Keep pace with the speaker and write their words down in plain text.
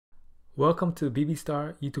Welcome to the BB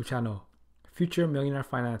Star YouTube channel, Future Millionaire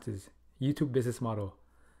Finances, YouTube Business Model.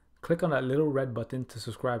 Click on that little red button to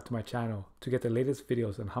subscribe to my channel to get the latest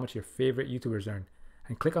videos on how much your favorite YouTubers earn,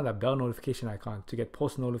 and click on that bell notification icon to get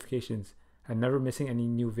post notifications and never missing any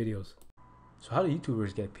new videos. So how do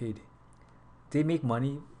YouTubers get paid? They make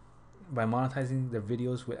money by monetizing their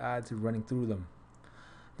videos with ads running through them.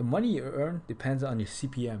 The money you earn depends on your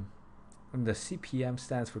CPM, and the CPM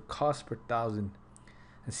stands for cost per thousand.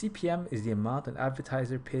 And CPM is the amount an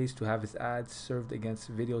advertiser pays to have his ads served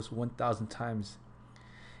against videos 1,000 times.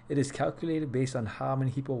 It is calculated based on how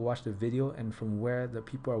many people watch the video and from where the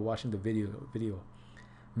people are watching the video.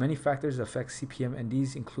 Many factors affect CPM, and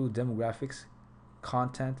these include demographics,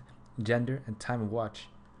 content, gender, and time of watch.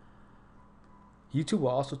 YouTube will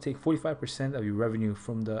also take 45% of your revenue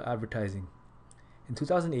from the advertising. In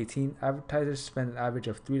 2018, advertisers spent an average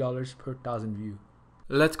of $3 per thousand views.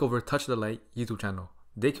 Let's go over Touchdalight YouTube channel.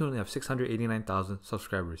 They currently have 689,000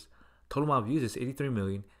 subscribers. Total amount of views is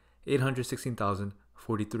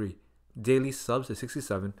 83,816,043. Daily subs is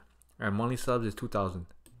 67, and monthly subs is 2,000.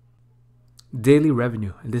 Daily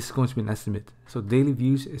revenue, and this is going to be an estimate. So daily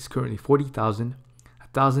views is currently 40,000.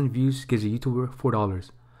 1,000 views gives a YouTuber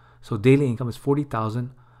 $4. So daily income is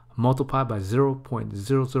 40,000 multiplied by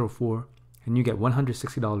 0.004, and you get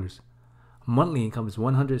 $160. Monthly income is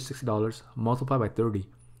 $160 multiplied by 30.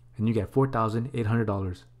 And you get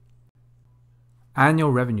 $4,800.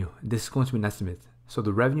 Annual revenue, this is going to be an estimate. So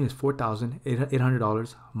the revenue is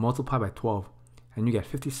 $4,800 multiplied by 12, and you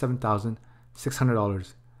get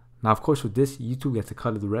 $57,600. Now, of course, with this, YouTube gets a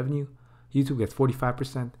cut of the revenue. YouTube gets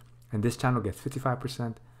 45%, and this channel gets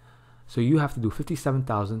 55%. So you have to do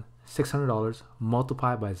 $57,600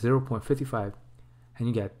 multiplied by 0.55, and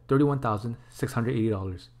you get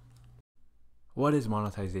 $31,680. What is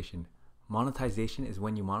monetization? Monetization is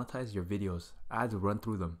when you monetize your videos, ads will run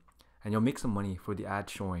through them, and you'll make some money for the ad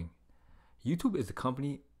showing. YouTube is a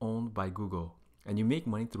company owned by Google, and you make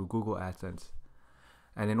money through Google AdSense.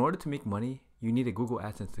 And in order to make money, you need a Google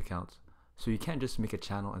AdSense account. So you can't just make a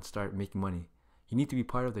channel and start making money. You need to be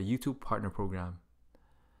part of the YouTube Partner Program.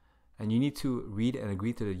 And you need to read and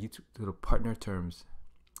agree to the partner terms.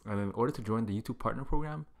 And in order to join the YouTube Partner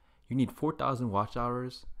Program, you need 4,000 watch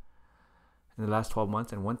hours in the last 12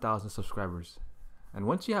 months and 1,000 subscribers. And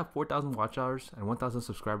once you have 4,000 watch hours and 1,000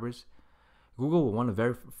 subscribers, Google will want to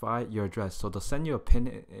verify your address. So they'll send you a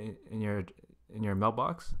pin in your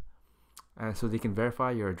mailbox, and so they can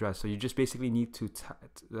verify your address. So you just basically need to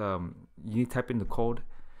type in the code,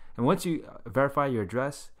 and once you verify your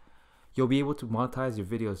address, you'll be able to monetize your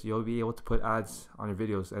videos. You'll be able to put ads on your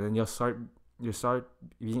videos, and then you'll start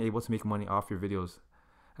being able to make money off your videos.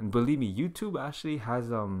 And believe me, YouTube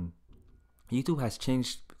has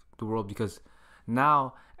changed the world, because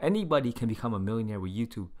now anybody can become a millionaire with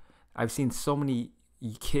YouTube. I've seen so many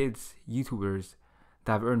kids, YouTubers,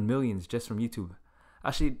 that have earned millions just from YouTube.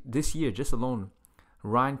 Actually, this year, just alone,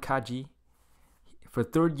 Ryan Kaji, for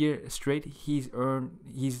third year straight, he's the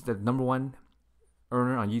 #1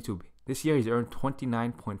 earner on YouTube. This year, he's earned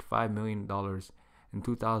 $29.5 million in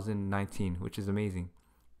 2019, which is amazing.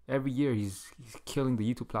 Every year, he's killing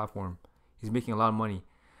the YouTube platform. He's making a lot of money.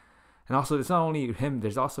 And also, it's not only him.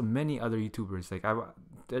 There's also many other YouTubers. Like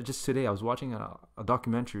just today, I was watching a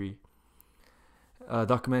documentary, an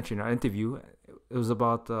interview. It was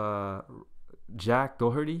about Jack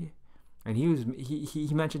Doherty, and he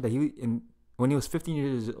mentioned that when he was 15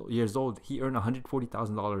 years old, he earned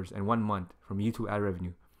 $140,000 in 1 month from YouTube ad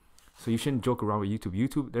revenue. So you shouldn't joke around with YouTube.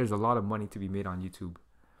 YouTube, there's a lot of money to be made on YouTube.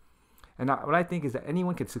 And what I think is that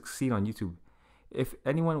anyone can succeed on YouTube. If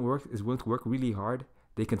anyone is willing to work really hard,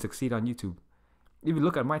 they can succeed on YouTube. If you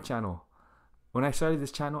look at my channel, when I started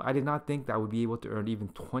this channel, I did not think that I would be able to earn even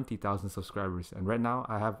 20,000 subscribers. And right now,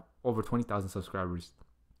 I have over 20,000 subscribers.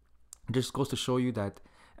 It just goes to show you that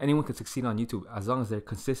anyone can succeed on YouTube. As long as they're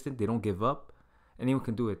consistent, they don't give up, anyone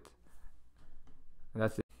can do it. And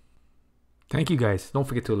that's it. Thank you guys. Don't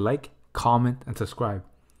forget to like, comment, and subscribe.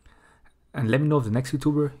 And let me know if the next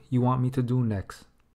YouTuber you want me to do next.